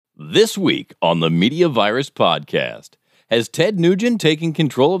This week on the Media Virus Podcast, has Ted Nugent taken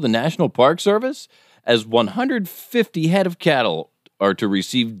control of the National Park Service? As 150 head of cattle are to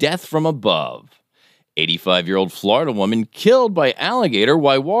receive death from above. 85-year-old Florida woman killed by alligator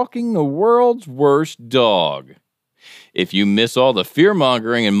while walking the world's worst dog. If you miss all the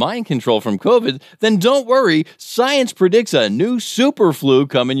fear-mongering and mind control from COVID, then don't worry, science predicts a new super flu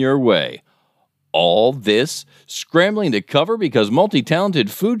coming your way. All this scrambling to cover because multi-talented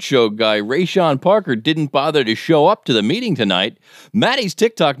food show guy Rayshawn Parker didn't bother to show up to the meeting tonight. Maddie's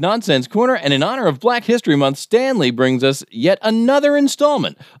TikTok Nonsense Corner, and in honor of Black History Month, Stanley brings us yet another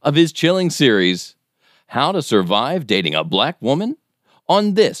installment of his chilling series, How to Survive Dating a Black Woman,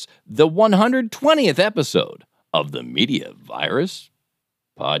 on this, the 120th episode of the Media Virus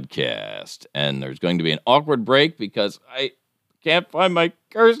Podcast. And there's going to be an awkward break because I can't find my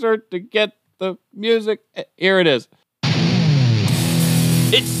cursor to get the music. Here it is.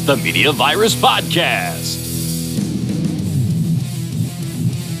 It's the Media Virus Podcast.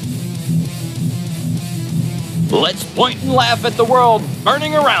 Let's point and laugh at the world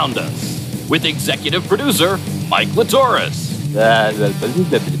burning around us with executive producer Mike Latoris.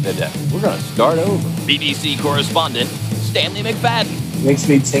 We're going to start over. BBC correspondent Stanley McFadden. Makes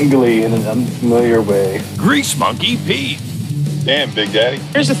me tingly in an unfamiliar way. Grease Monkey Pete. Damn, Big Daddy.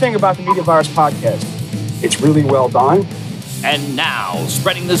 Here's the thing about the Media Virus Podcast. It's really well done. And now,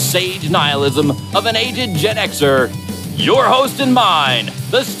 spreading the sage nihilism of an aged Gen Xer, your host and mine,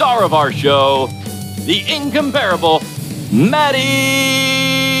 the star of our show, the incomparable Maddie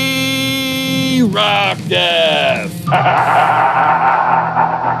Rockdeath.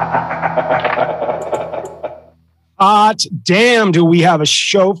 Hot damn, do we have a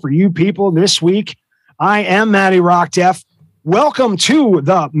show for you people this week. I am Maddie Rockdeath. Welcome to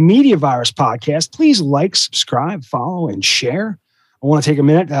the Media Virus Podcast. Please like, subscribe, follow, and share. I want to take a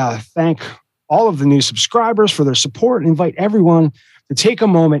minute to thank all of the new subscribers for their support and invite everyone to take a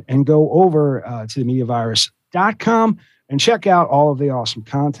moment and go over to themediavirus.com and check out all of the awesome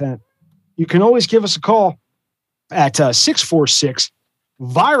content. You can always give us a call at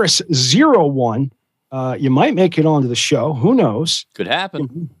 646-VIRUS-01. You might make it onto the show. Who knows? Could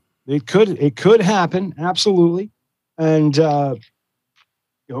happen. It could happen. Absolutely. And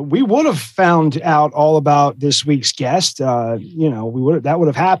we would have found out all about this week's guest. That would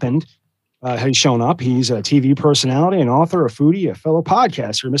have happened had he shown up. He's a TV personality, an author, a foodie, a fellow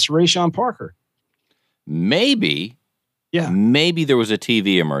podcaster, Mr. Rayshawn Parker. Maybe there was a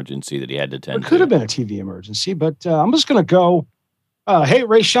TV emergency that he had to attend to. It could have been a TV emergency, but I'm just going to go. Hey,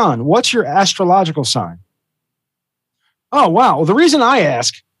 Rayshawn, what's your astrological sign? Oh, wow. Well, the reason I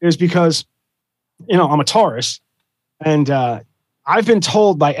ask is because, I'm a Taurus. And I've been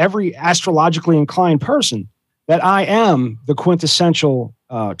told by every astrologically inclined person that I am the quintessential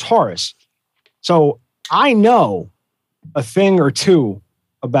Taurus. So I know a thing or two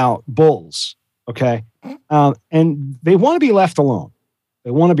about bulls, okay? And they want to be left alone.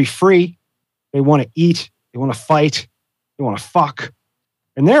 They want to be free. They want to eat. They want to fight. They want to fuck.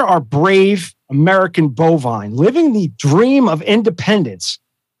 And there are brave American bovine living the dream of independence.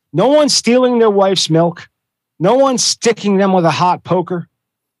 No one's stealing their wife's milk. No one's sticking them with a hot poker,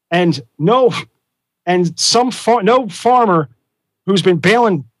 no farmer who's been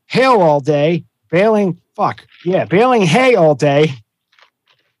baling hay all day. Baling hay all day.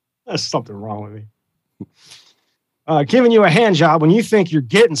 There's something wrong with me. Giving you a hand job when you think you're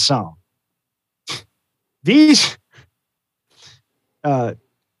getting some. These, no.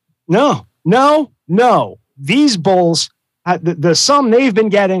 These bulls, the sum they've been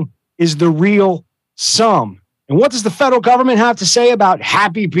getting is the real sum. And what does the federal government have to say about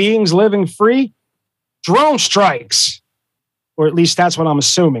happy beings living free? Drone strikes. Or at least that's what I'm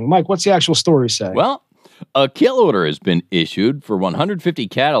assuming. Mike, what's the actual story say? Well, a kill order has been issued for 150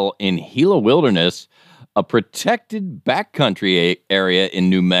 cattle in Gila Wilderness, a protected backcountry area in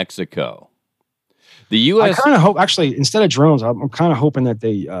New Mexico. The U.S. I kind of hope, actually, instead of drones, I'm kind of hoping that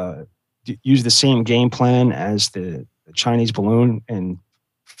they use the same game plan as the Chinese balloon and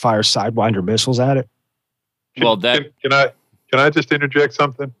fire Sidewinder missiles at it. Can I just interject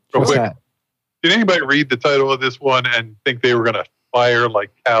something real quick? That? Did anybody read the title of this one and think they were going to fire like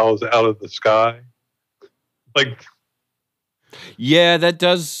cows out of the sky? Like, yeah, that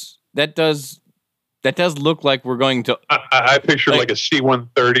does look like we're going to. I picture like a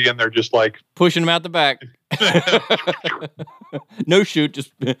C-130, and they're just like pushing them out the back. No shoot,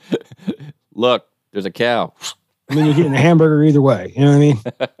 just look. There's a cow. I mean, you're getting a hamburger either way. You know what I mean?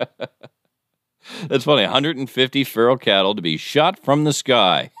 That's funny. 150 feral cattle to be shot from the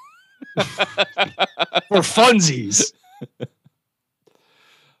sky. For funsies.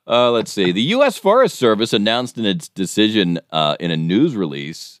 Let's see. The U.S. Forest Service announced in its decision in a news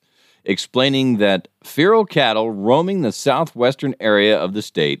release explaining that feral cattle roaming the southwestern area of the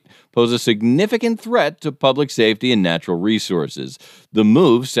state pose a significant threat to public safety and natural resources. The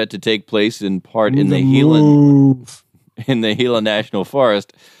move, set to take place in part in the Gila National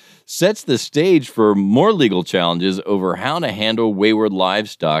Forest, sets the stage for more legal challenges over how to handle wayward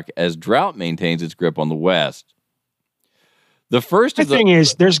livestock as drought maintains its grip on the West. The thing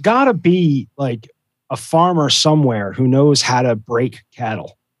is, there's got to be like a farmer somewhere who knows how to break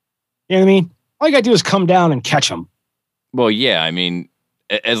cattle. You know what I mean? All you got to do is come down and catch them. Well, yeah. I mean,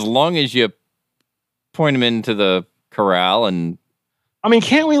 as long as you point them into the corral and... I mean,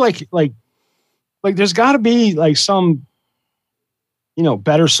 can't we like there's got to be like some,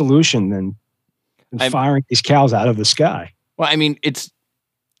 better solution than firing these cows out of the sky. Well, I mean, it's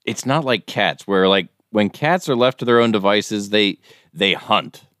not like cats where like when cats are left to their own devices, they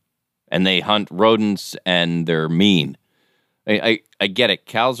hunt and they hunt rodents and they're mean. I get it.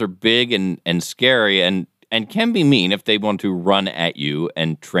 Cows are big and scary and can be mean if they want to run at you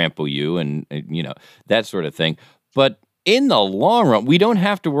and trample you and that sort of thing. But in the long run, we don't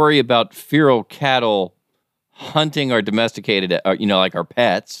have to worry about feral cattle hunting our domesticated, like our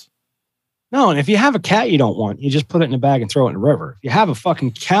pets. No, and if you have a cat you don't want, you just put it in a bag and throw it in the river. If you have a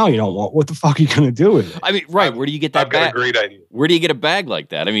fucking cow you don't want, what the fuck are you going to do with it? I mean, right. Where do you get that bag? I've got a great idea. Where do you get a bag like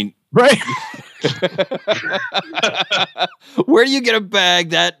that? I mean... Right. Where do you get a bag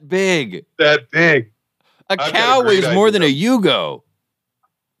that big? That big. A cow weighs more than a Yugo.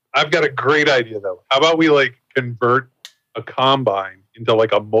 I've got a great idea, though. How about we convert a combine into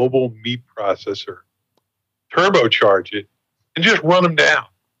a mobile meat processor, turbocharge it, and just run them down?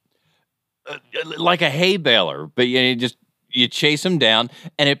 Like a hay baler, but you chase them down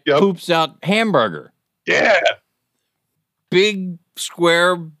and it poops out hamburger. Yeah. Big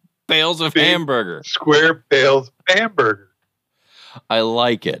square bales of hamburger. Square bales of hamburger. I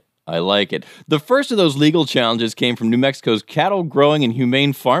like it. The first of those legal challenges came from New Mexico's Cattle Growing and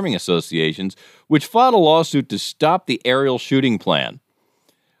Humane Farming Associations, which filed a lawsuit to stop the aerial shooting plan.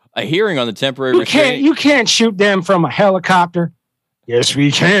 A hearing on the temporary You can't shoot them from a helicopter. Yes,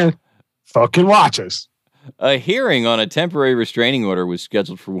 we can. Fucking watch us. A hearing on a temporary restraining order was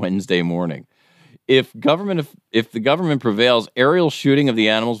scheduled for Wednesday morning. If the government prevails, aerial shooting of the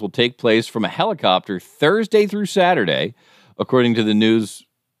animals will take place from a helicopter Thursday through Saturday, according to the news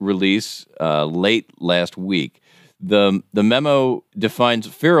release late last week. The memo defines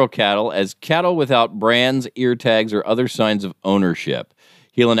feral cattle as cattle without brands, ear tags, or other signs of ownership.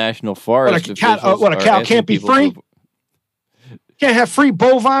 Gila National Forest officials a cow can't be free? Can't have free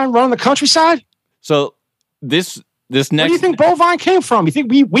bovine running the countryside? So this next... Where do you think bovine came from? You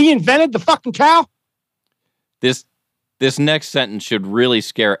think we invented the fucking cow? This next sentence should really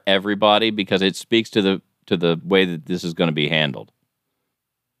scare everybody because it speaks to the way that this is going to be handled.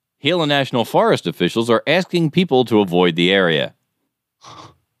 Gila National Forest officials are asking people to avoid the area.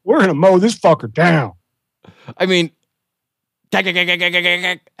 We're going to mow this fucker down. I mean...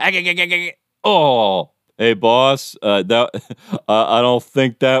 Oh, hey, boss, I don't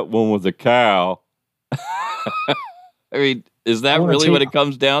think that one was a cow. I mean, is that really what it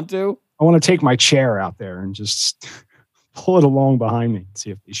comes down to? I want to take my chair out there and just pull it along behind me and see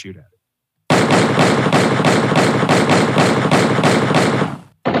if they shoot at it.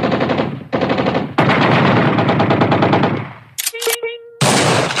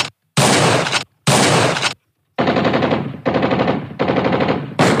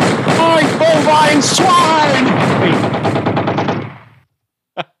 Bovine swine!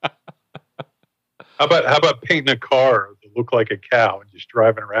 How about painting a car to look like a cow and just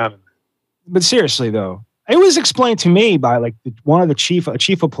driving around in there? But seriously, though, it was explained to me by a chief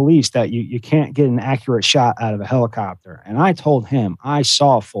of police that you can't get an accurate shot out of a helicopter, and I told him I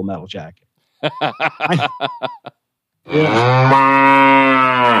saw a Full Metal Jacket.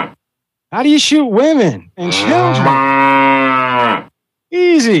 How do you shoot women and children?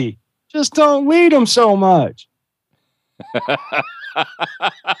 Easy. Just don't lead them so much.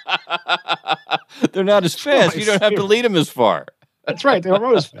 They're not as fast. You don't have to lead them as far. That's right. They're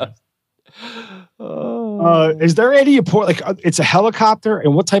not as fast. Is there any important, it's a helicopter,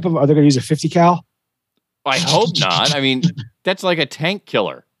 and what type of, are they going to use a 50 cal? I hope not. I mean, that's like a tank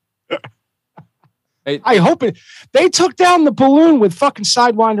killer. I hope it. They took down the balloon with fucking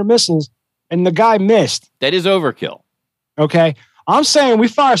Sidewinder missiles, and the guy missed. That is overkill. Okay. I'm saying we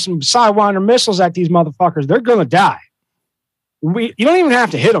fire some Sidewinder missiles at these motherfuckers. They're going to die. You don't even have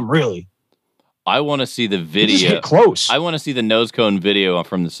to hit them, really. I want to see the video. Just hit close. I want to see the nose cone video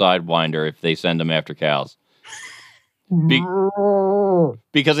from the Sidewinder if they send them after cows.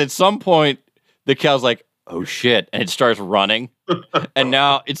 Because at some point, the cow's like, oh shit, and it starts running. And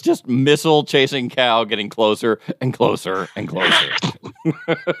now it's just missile chasing cow getting closer and closer and closer.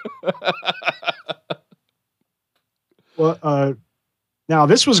 Well, now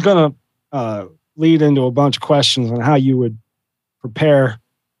this was going to lead into a bunch of questions on how you would prepare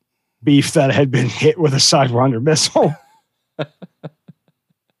beef that had been hit with a Sidewinder missile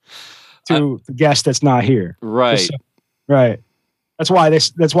to the guest that's not here. Right. Right. That's why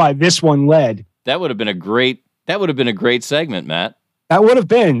this one led. That would have been a great segment, Matt. That would have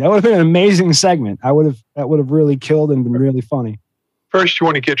been an amazing segment. That would have really killed and been really funny. First, you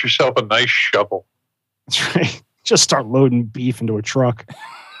want to get yourself a nice shovel. That's right. Just start loading beef into a truck.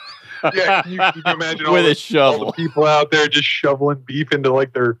 Yeah, you can imagine with a shovel. All the people out there just shoveling beef into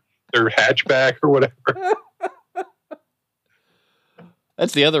like their hatchback or whatever.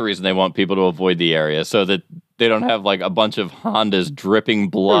 That's the other reason they want people to avoid the area, so that they don't have like a bunch of Hondas dripping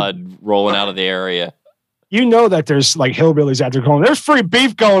blood rolling out of the area. You know that there's like hillbillies out there going, there's free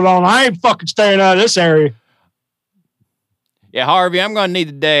beef going on. I ain't fucking staying out of this area. Yeah, Harvey, I'm going to need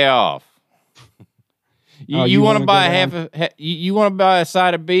a day off. You want to buy you want to buy a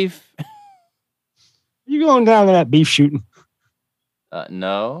side of beef? You going down to that beef shooting?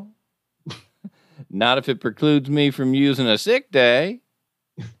 No. Not if it precludes me from using a sick day.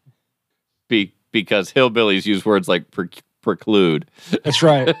 Because hillbillies use words like preclude. That's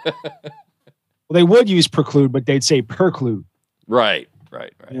right. Well, they would use preclude, but they'd say perclude. Right.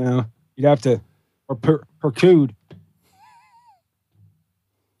 You know, you'd have to, or percude.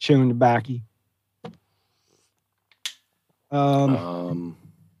 Chewing tobacco.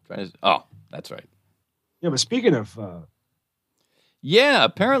 That's right. Yeah, but speaking of yeah,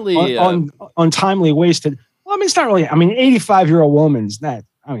 apparently untimely wasted. Well, I mean, it's not really. I mean, 85-year-old woman's that.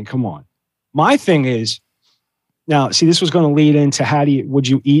 I mean, come on. My thing is, now, see, this was going to lead into would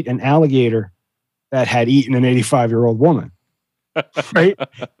you eat an alligator that had eaten an 85-year-old woman, right?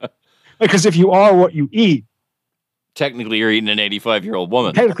 Because if you are what you eat, technically you're eating an 85-year-old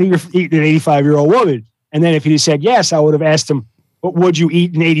woman. Technically, you're eating an 85-year-old woman. And then if he said yes, I would have asked him, but would you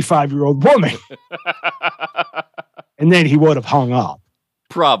eat an 85-year-old woman? And then he would have hung up.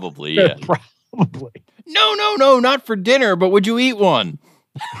 Probably, yeah. Probably. No, not for dinner, but would you eat one?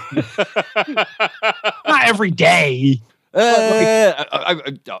 Not every day.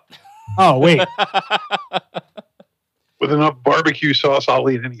 Oh, wait. With enough barbecue sauce, I'll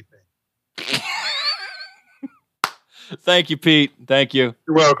eat anything. Thank you, Pete. Thank you.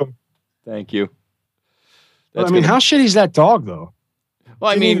 You're welcome. Thank you. I mean, how shitty is that dog, though?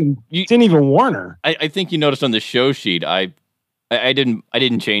 Well, I mean, you didn't even warn her. I think you noticed on the show sheet, I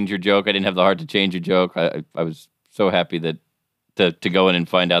didn't change your joke. I didn't have the heart to change your joke. I was so happy that to go in and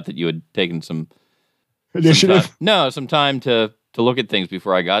find out that you had taken some initiative. Some time to look at things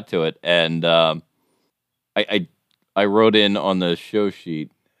before I got to it, and I wrote in on the show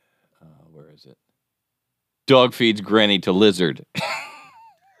sheet. Where is it? Dog feeds granny to lizard.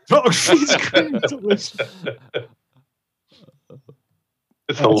 Dog feeds granny to lizard.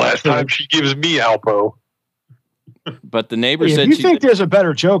 It's the last time she gives me Alpo. But the neighbor said, if you think there's a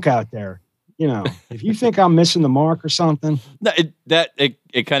better joke out there, you know, if you think I'm missing the mark or something. No,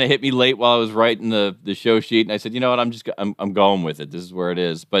 it kind of hit me late while I was writing the show sheet, and I said, you know what, I'm going with it. This is where it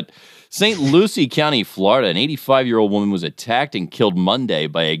is. But St. Lucie County, Florida, an 85-year-old woman was attacked and killed Monday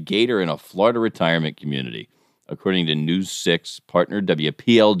by a gator in a Florida retirement community, according to News 6 partner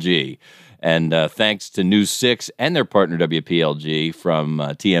WPLG. And thanks to News 6 and their partner WPLG from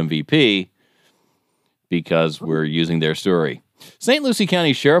TMVP, because we're using their story. St. Lucie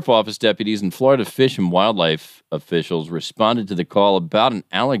County Sheriff Office deputies and Florida Fish and Wildlife officials responded to the call about an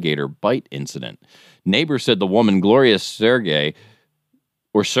alligator bite incident. Neighbors said the woman, Gloria Serge,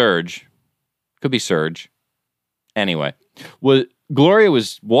 could be Serge. Anyway, Gloria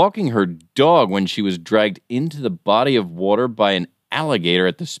was walking her dog when she was dragged into the body of water by an alligator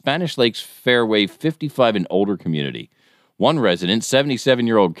at the Spanish Lakes Fairway 55 and older community. One resident,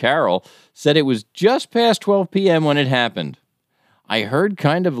 77-year-old Carol, said it was just past 12 p.m. when it happened. I heard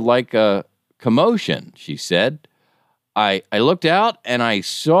kind of like a commotion, she said. I looked out and I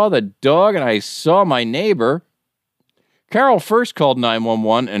saw the dog and I saw my neighbor. Carol first called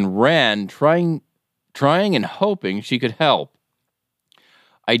 911 and ran, trying and hoping she could help.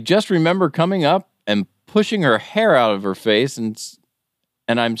 I just remember coming up and pushing her hair out of her face and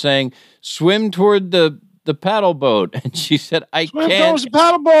I'm saying, swim toward the paddle boat. And she said, I Swim can't. towards the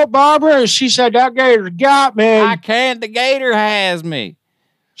paddle boat, Barbara. And she said, that gator got me. I can't. The gator has me.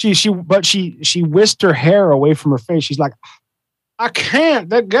 She whisked her hair away from her face. She's like, I can't.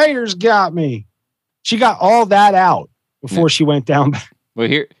 The gator's got me. She got all that out. before she went down.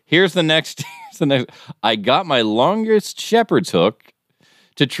 Well, here's the next. I got my longest shepherd's hook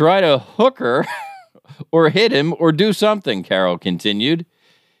to try to hook her or hit him or do something, Carol continued.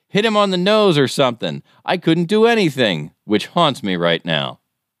 Hit him on the nose or something. I couldn't do anything, which haunts me right now.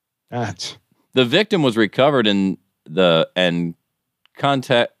 The victim was recovered and a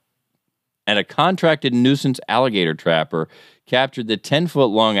contracted nuisance alligator trapper captured the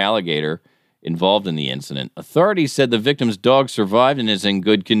 10-foot-long alligator involved in the incident. Authorities said the victim's dog survived and is in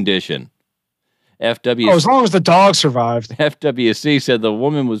good condition. As long as the dog survived. FWC said the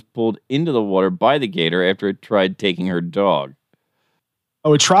woman was pulled into the water by the gator after it tried taking her dog.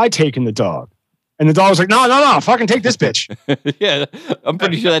 Oh, it tried taking the dog. And the dog was like, no, fucking take this bitch. Yeah, I'm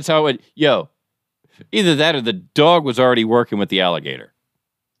pretty sure that's how it went. Yo, either that or the dog was already working with the alligator.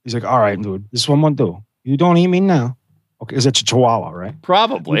 He's like, all right, dude, this is what I'm going to do. You don't eat me now. Okay, is it a chihuahua, right?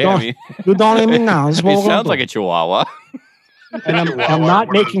 Probably. You don't eat me now. This is what it sounds like a chihuahua. And I'm not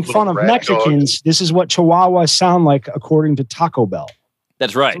making fun of Mexicans. Dog. This is what chihuahuas sound like according to Taco Bell.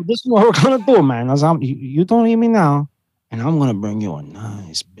 That's right. So this is what we're going to do, man. You don't eat me now. And I'm going to bring you a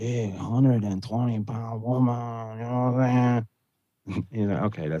nice, big, 120-pound woman. You know what I'm saying?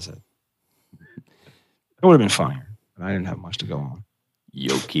 Okay, that's it. It would have been funnier, but I didn't have much to go on.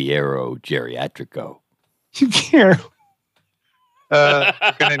 Yo quiero geriatrico. You care? You're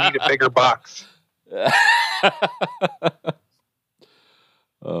going to need a bigger box. Yeah,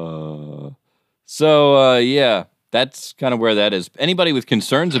 that's kind of where that is. Anybody with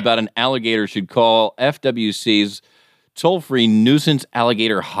concerns about an alligator should call FWC's toll-free nuisance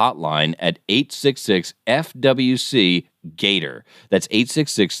alligator hotline at 866-FWC-GATOR. That's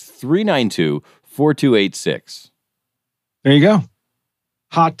 866-392-4286. There you go.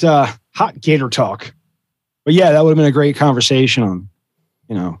 Hot gator talk. But yeah, that would have been a great conversation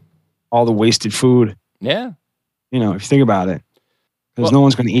on, all the wasted food. Yeah. If you think about it. Because no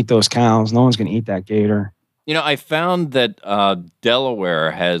one's going to eat those cows. No one's going to eat that gator. I found that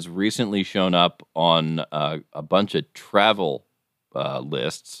Delaware has recently shown up on a bunch of travel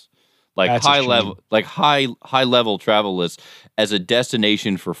lists, like high level travel lists as a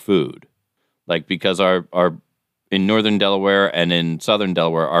destination for food. Like because our in northern Delaware and in southern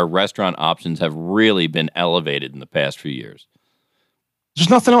Delaware, our restaurant options have really been elevated in the past few years. There's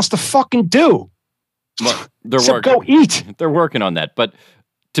nothing else to fucking do. Well, go eat. They're working on that, but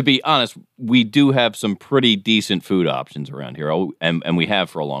to be honest, we do have some pretty decent food options around here, and we have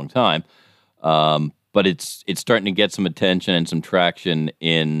for a long time. But it's starting to get some attention and some traction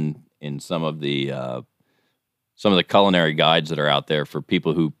in some of the culinary guides that are out there for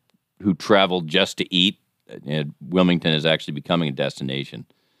people who travel just to eat. Wilmington is actually becoming a destination.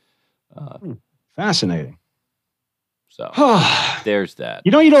 Fascinating. So there's that.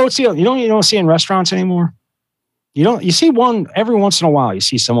 You don't see in restaurants anymore. You see one every once in a while. You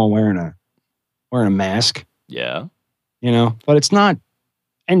see someone wearing a mask. Yeah. But it's not.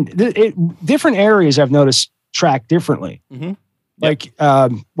 And different areas I've noticed track differently. Mm-hmm. Like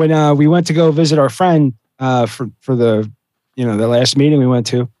when we went to go visit our friend for the the last meeting we went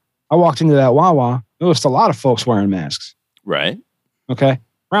to, I walked into that Wawa. There was a lot of folks wearing masks. Right. Okay.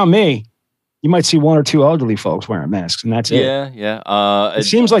 Around me, you might see one or two elderly folks wearing masks, and that's it. Yeah. It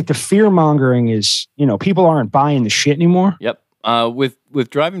seems like the fear mongering is, people aren't buying the shit anymore. Yep. With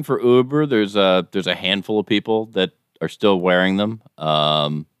driving for Uber, there's a handful of people that are still wearing them.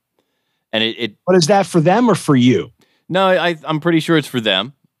 And it. But is that for them or for you? No, I'm pretty sure it's for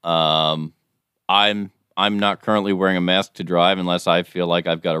them. I'm not currently wearing a mask to drive unless I feel like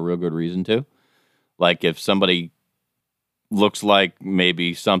I've got a real good reason to. Like if somebody looks like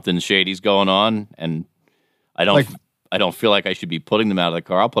maybe something shady's going on, and I don't feel like I should be putting them out of the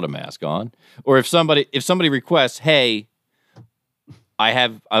car, I'll put a mask on. Or if somebody requests, hey,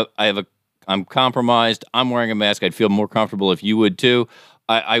 I'm compromised, I'm wearing a mask, I'd feel more comfortable if you would too,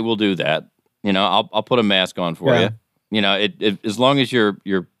 I will do that. I'll put a mask on for you. As long as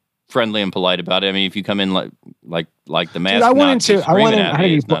you're friendly and polite about it. I mean, if you come in like the mask, dude,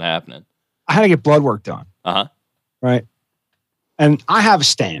 it's not happening. I had to get blood work done. Right. And I have a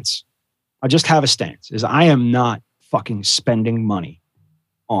stance. I just have a stance. Is I am not fucking spending money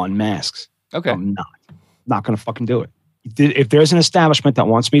on masks. Okay. I'm not going to fucking do it. If there's an establishment that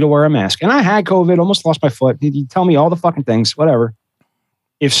wants me to wear a mask, and I had COVID, almost lost my foot. You tell me all the fucking things, whatever.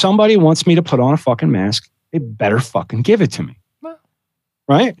 If somebody wants me to put on a fucking mask, they better fucking give it to me.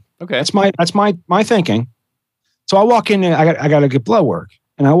 Right? Okay. That's my thinking. So I walk in, I got to get blood work,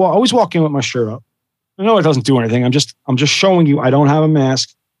 and I always walk in with my shirt up. I know it doesn't do anything. I'm just showing you I don't have a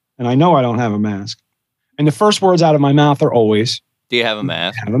mask, and I know I don't have a mask. And the first words out of my mouth are always, "Do you have a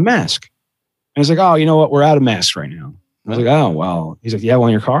mask?" I have a mask. And it's like, oh, you know what? We're out of masks right now. I was like, oh, well. He's like, you have one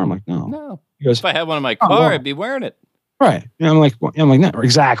in your car? I'm like, no. No. He goes, If I had one in my car, well, I'd be wearing it. right. And I'm like, no,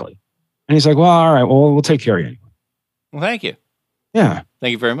 exactly. And he's like, well, all right, well, we'll take care of you anyway. Well, thank you. Yeah.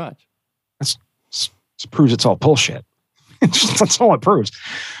 Thank you very much. This proves it's all bullshit. That's all it proves.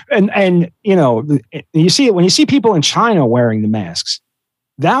 And you see it when you see people in China wearing the masks.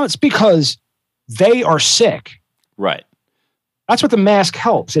 That's because they are sick. Right. That's what the mask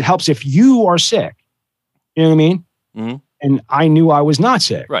helps. It helps if you are sick. You know what I mean? Mm-hmm. And I knew I was not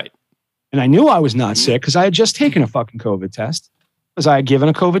sick. Right. And I knew I was not sick because I had just taken a fucking COVID test. Because I had given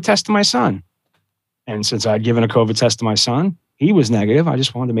a COVID test to my son. And since I had given a COVID test to my son, he was negative. I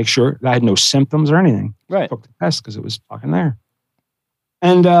just wanted to make sure that I had no symptoms or anything. Right. I took the test because it was fucking there.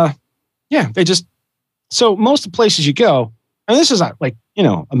 And so most of the places you go, and this is like,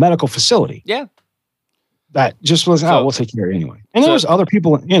 a medical facility. Yeah. That just was, we'll take care of you anyway. And there was other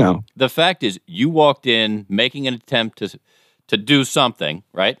people, The fact is, you walked in making an attempt to do something,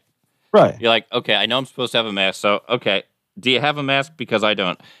 right? Right. You're like, okay, I know I'm supposed to have a mask, so, okay, do you have a mask? Because I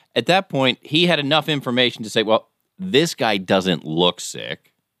don't. At that point, he had enough information to say, well, this guy doesn't look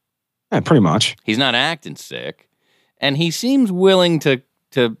sick. Yeah, pretty much. He's not acting sick. And he seems willing to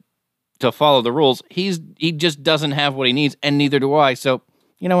follow the rules. He just doesn't have what he needs, and neither do I. So,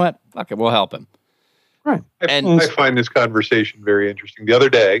 you know what? Fuck it, we'll help him. Right. I find this conversation very interesting. The other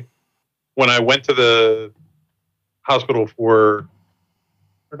day, when I went to the hospital for,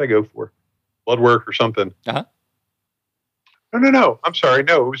 what did I go for? Blood work or something. Uh-huh. No. I'm sorry.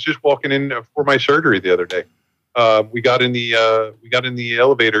 No, it was just walking in for my surgery the other day. We got in the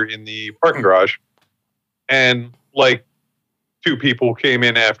elevator in the parking garage, and like 2 people came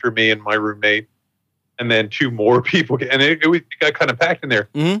in after me and my roommate, and then 2 more people, and it got kind of packed in there.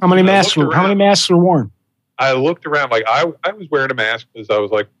 Mm-hmm. How many masks were worn? I looked around, like I was wearing a mask because I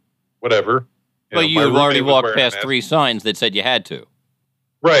was like, whatever. But you already walked past 3 signs that said you had to.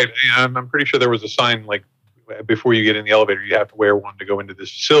 Right. And I'm pretty sure there was a sign like, before you get in the elevator, you have to wear one to go into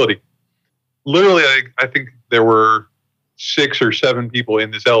this facility. Literally, I think there were 6 or 7 people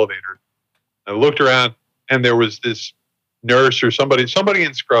in this elevator. I looked around, and there was this nurse or somebody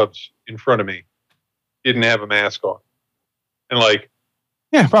in scrubs in front of me didn't have a mask on. And like,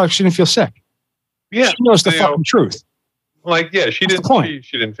 yeah, probably she didn't feel sick. Yeah. She knows the fucking truth. Like, yeah, she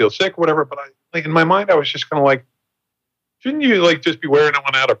didn't feel sick or whatever. But in my mind, I was just kind of like, shouldn't you like just be wearing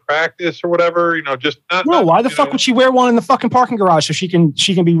one out of practice or whatever? Just not. No, why the fuck would she wear one in the fucking parking garage so she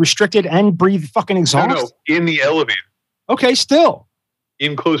can be restricted and breathe fucking exhaust? No, in the elevator. Okay, still.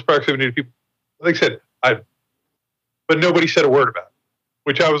 In close proximity to people. Like I said, but nobody said a word about it,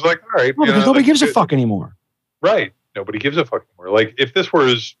 which I was like, all right. No, because nobody gives a fuck anymore. Right. Nobody gives a fuck anymore. Like if this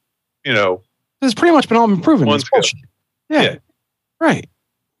was, it's pretty much been all proven. It's bullshit. Yeah. Right.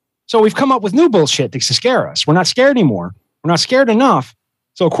 So we've come up with new bullshit to scare us. We're not scared anymore. We're not scared enough.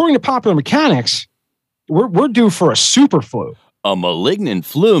 So according to popular mechanics, we're due for a super flu. A malignant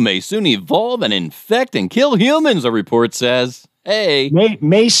flu may soon evolve and infect and kill humans, a report says. Hey.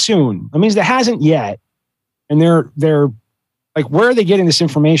 May soon. That means there hasn't yet. And they're like, where are they getting this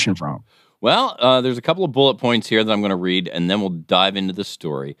information from? Well, there's a couple of bullet points here that I'm going to read, and then we'll dive into the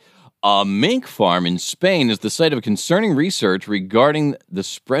story. A mink farm in Spain is the site of concerning research regarding the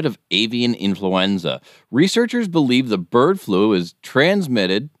spread of avian influenza. Researchers believe the bird flu is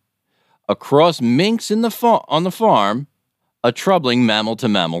transmitted across minks on the farm, a troubling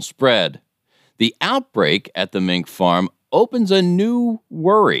mammal-to-mammal spread. The outbreak at the mink farm opens a new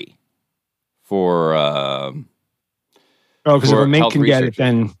worry for because if a mink can get it,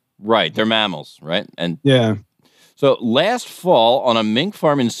 then right, they're mammals, right? And yeah. So last fall on a mink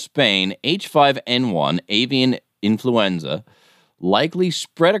farm in Spain, H5N1 avian influenza likely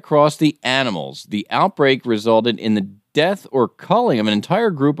spread across the animals. The outbreak resulted in the death or culling of an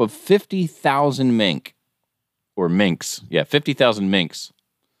entire group of 50,000 mink. Or minks. Yeah, 50,000 minks.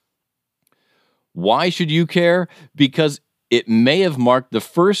 Why should you care? Because it may have marked the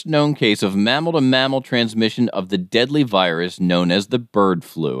first known case of mammal-to-mammal transmission of the deadly virus known as the bird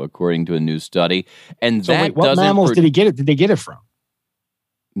flu, according to a new study. And so what mammals did he get it? Did they get it from?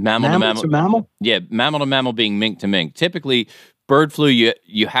 Mammal to mammal? Yeah, mammal to mammal being mink to mink. Typically, bird flu,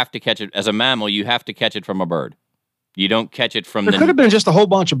 you have to catch it as a mammal. You have to catch it from a bird. You don't catch it from. There could have been just a whole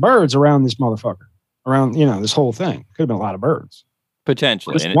bunch of birds around this motherfucker, around this whole thing. Could have been a lot of birds.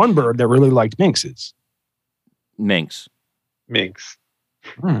 Potentially, just one bird that really liked minks. Minks.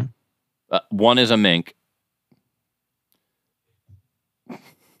 All right. One is a mink. I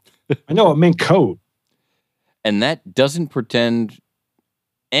know a mink coat. And that doesn't portend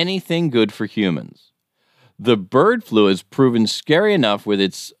anything good for humans. The bird flu has proven scary enough with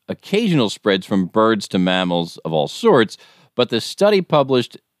its occasional spreads from birds to mammals of all sorts, but the study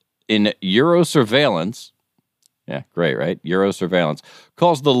published in Eurosurveillance, yeah, great, right? Eurosurveillance,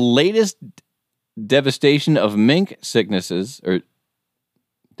 calls the latest devastation of mink sicknesses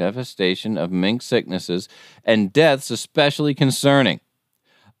and deaths especially concerning.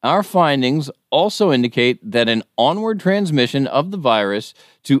 Our findings also indicate that an onward transmission of the virus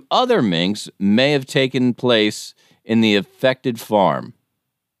to other minks may have taken place in the affected farm.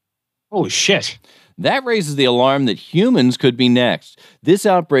 Holy shit. That raises the alarm that humans could be next. This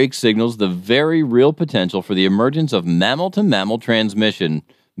outbreak signals the very real potential for the emergence of mammal-to-mammal transmission.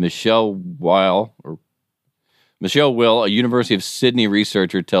 Michelle Will, a University of Sydney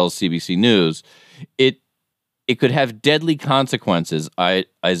researcher, tells CBC News. It could have deadly consequences,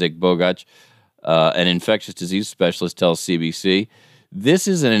 Isaac Bogach, an infectious disease specialist, tells CBC. This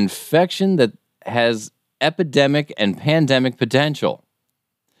is an infection that has epidemic and pandemic potential.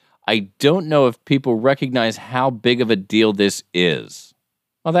 I don't know if people recognize how big of a deal this is.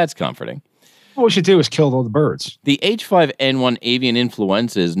 Well, that's comforting. What we should do is kill all the birds. The H5N1 avian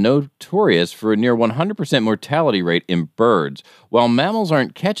influenza is notorious for a near 100% mortality rate in birds. While mammals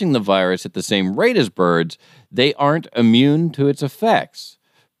aren't catching the virus at the same rate as birds, they aren't immune to its effects.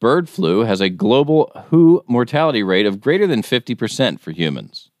 Bird flu has a global WHO mortality rate of greater than 50% for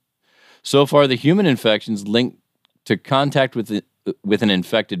humans. So far, the human infections linked to contact with an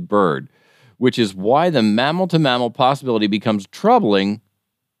infected bird, which is why the mammal-to-mammal possibility becomes troubling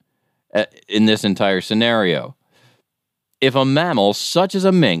in this entire scenario. If a mammal, such as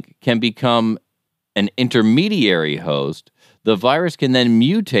a mink, can become an intermediary host, the virus can then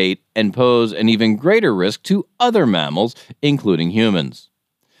mutate and pose an even greater risk to other mammals, including humans.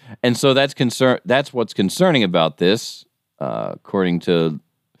 And so that's what's concerning about this, according to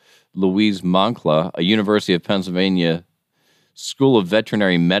Louise Moncla, a University of Pennsylvania School of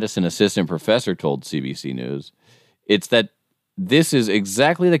Veterinary Medicine assistant professor, told CBC News. It's that this is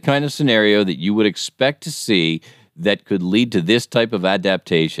exactly the kind of scenario that you would expect to see that could lead to this type of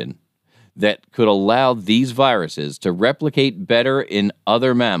adaptation, that could allow these viruses to replicate better in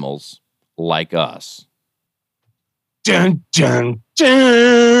other mammals like us. Dun, dun,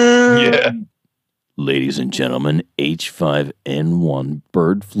 dun. Yeah. Ladies and gentlemen, H5N1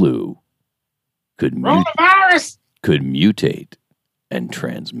 bird flu could mutate and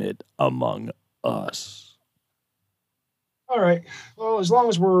transmit among us. All right. Well, as long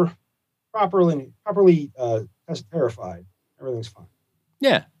as we're properly terrified, everything's fine.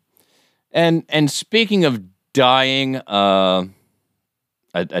 Yeah. And speaking of dying, a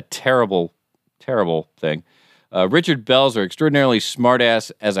terrible, terrible thing. Richard Belzer, extraordinarily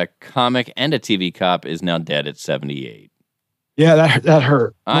smartass as a comic and a TV cop, is now dead at 78. Yeah, that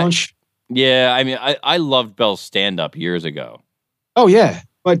hurt. Munch. I mean, I loved Bell's stand-up years ago. Oh yeah,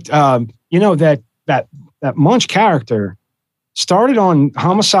 but that Munch character started on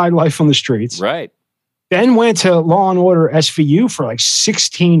Homicide: Life on the Streets, right? Then went to Law and Order SVU for like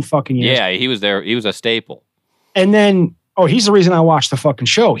 16 fucking years. Yeah, he was there. He was a staple. And then, he's the reason I watched the fucking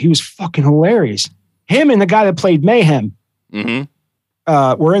show. He was fucking hilarious. Him and the guy that played Mayhem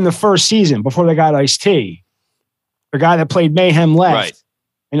were in the first season before they got Ice-T. The guy that played Mayhem left, right,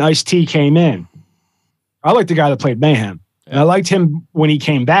 and Ice-T came in. I liked the guy that played Mayhem. Yeah. And I liked him when he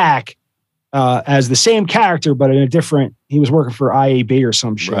came back as the same character, but in a different, he was working for IAB or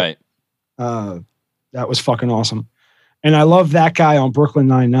some shit. Right. That was fucking awesome. And I love that guy on Brooklyn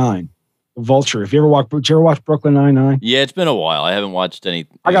Nine-Nine, Vulture. Did you ever watch Brooklyn Nine-Nine? Yeah, it's been a while. I haven't watched any.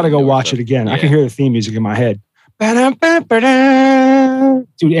 I got to go watch it again. Yeah. I can hear the theme music in my head. Dude, Andy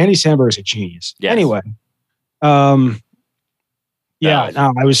Samberg is a genius. Yes. Anyway. I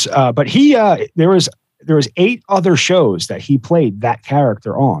was, but he, there was 8 other shows that he played that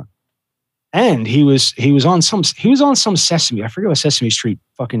character on. And he was on some Sesame. I forget what Sesame Street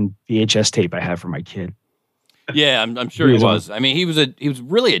fucking VHS tape I had for my kid. Yeah, I'm sure he was. I mean, he was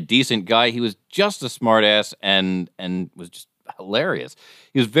really a decent guy. He was just a smart ass and was just hilarious.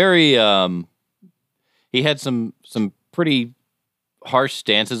 He was very he had some pretty harsh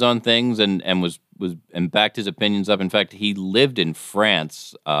stances on things and was backed his opinions up. In fact, he lived in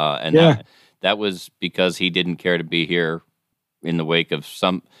France that was because he didn't care to be here in the wake of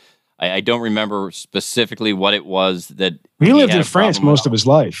some. I don't remember specifically what it was that he lived in France most of his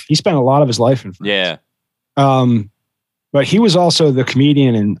life. He spent a lot of his life in France. Yeah. But he was also the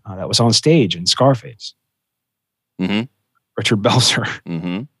comedian that was on stage in Scarface. Mm-hmm. Richard Belzer.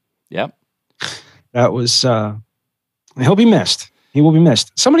 Mm-hmm. Yep. That was, he'll be missed. He will be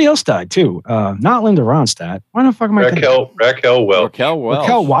missed. Somebody else died too. Not Linda Ronstadt. Why the fuck am I Raquel Welch.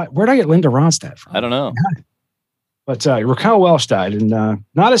 Raquel Welch. Where did I get Linda Ronstadt from? I don't know. But Raquel Welch died, and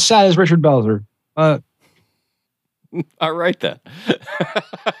not as sad as Richard Belzer. All right, then.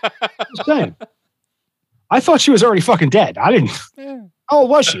 Just saying. I thought she was already fucking dead. I didn't. How old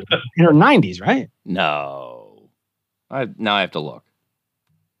was she? In her 90s, right? No. Now I have to look.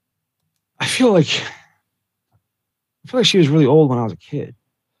 I feel like she was really old when I was a kid.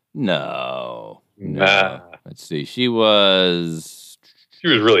 No. Nah. Let's see. She was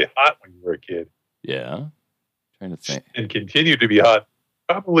really hot when you were a kid. Yeah. Trying to think. And continued to be hot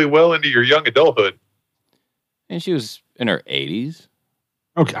probably well into your young adulthood. And she was in her 80s.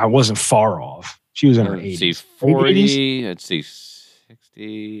 Okay, I wasn't far off. She was in her 80s. Let's see, 40, let's see,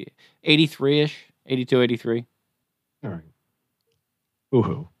 60, 83-ish, 82, 83. All right.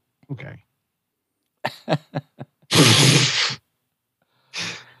 Woohoo. Okay.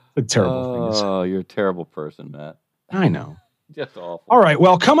 A terrible thing. Oh, you're a terrible person, Matt. I know. Just awful. All right.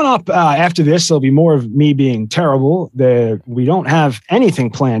 Well, coming up after this, there'll be more of me being terrible. We don't have anything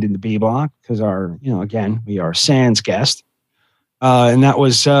planned in the B block because again, we are Sans guest. And that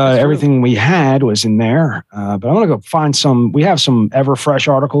was everything we had was in there. But I want to go find some. We have some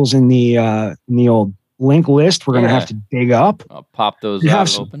Everfresh articles in the old link list. We're going to have to dig up. I'll pop those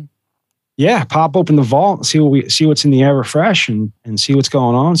out open. Yeah, pop open the vault and see what's in the Everfresh and see what's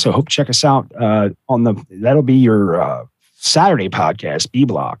going on. So hope check us out that'll be your Saturday podcast, B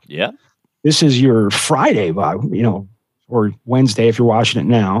Block. Yeah. This is your Friday vibe, or Wednesday if you're watching it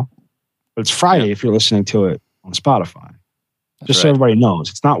now. But it's Friday if you're listening to it on Spotify. Just so everybody knows,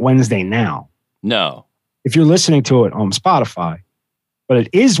 it's not Wednesday now. No. If you're listening to it on Spotify, but it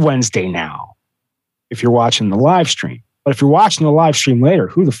is Wednesday now if you're watching the live stream. But if you're watching the live stream later,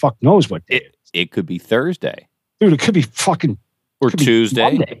 who the fuck knows what day it is? It could be Thursday. Dude, it could be fucking... Or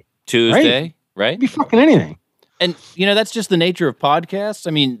Tuesday. Tuesday, right? It could be fucking anything. And, that's just the nature of podcasts.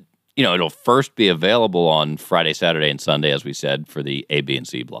 I mean, it'll first be available on Friday, Saturday, and Sunday, as we said, for the A, B, and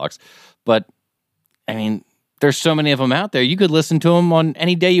C blocks. But, I mean... There's so many of them out there. You could listen to them on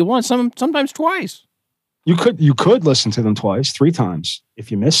any day you want. Sometimes twice. You could listen to them twice, 3 times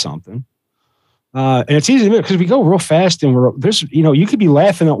if you miss something. And it's easy to miss because we go real fast and you could be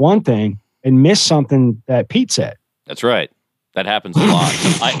laughing at one thing and miss something that Pete said. That's right. That happens a lot.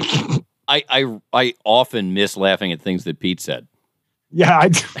 I often miss laughing at things that Pete said. Yeah,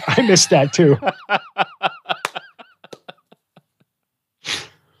 I missed that too.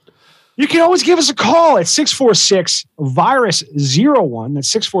 You can always give us a call at 646-VIRUS-01.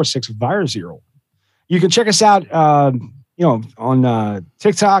 That's 646-VIRUS-01. You can check us out, on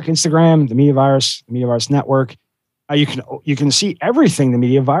TikTok, Instagram, the Media Virus Network. You can see everything the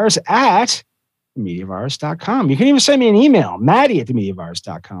Media Virus at themediavirus.com. You can even send me an email,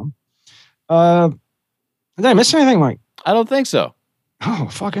 Maddie@themediavirus.com. Did I miss anything, Mike? I don't think so. Oh,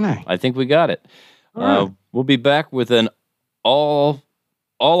 fucking A. I think we got it. Right. We'll be back with an all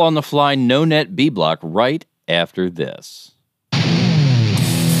on the fly, no net B block right after this.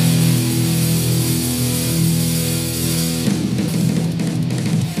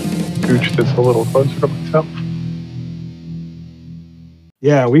 Gooch that's a little closer to myself.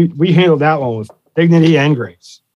 Yeah, we handled that one with dignity and grace.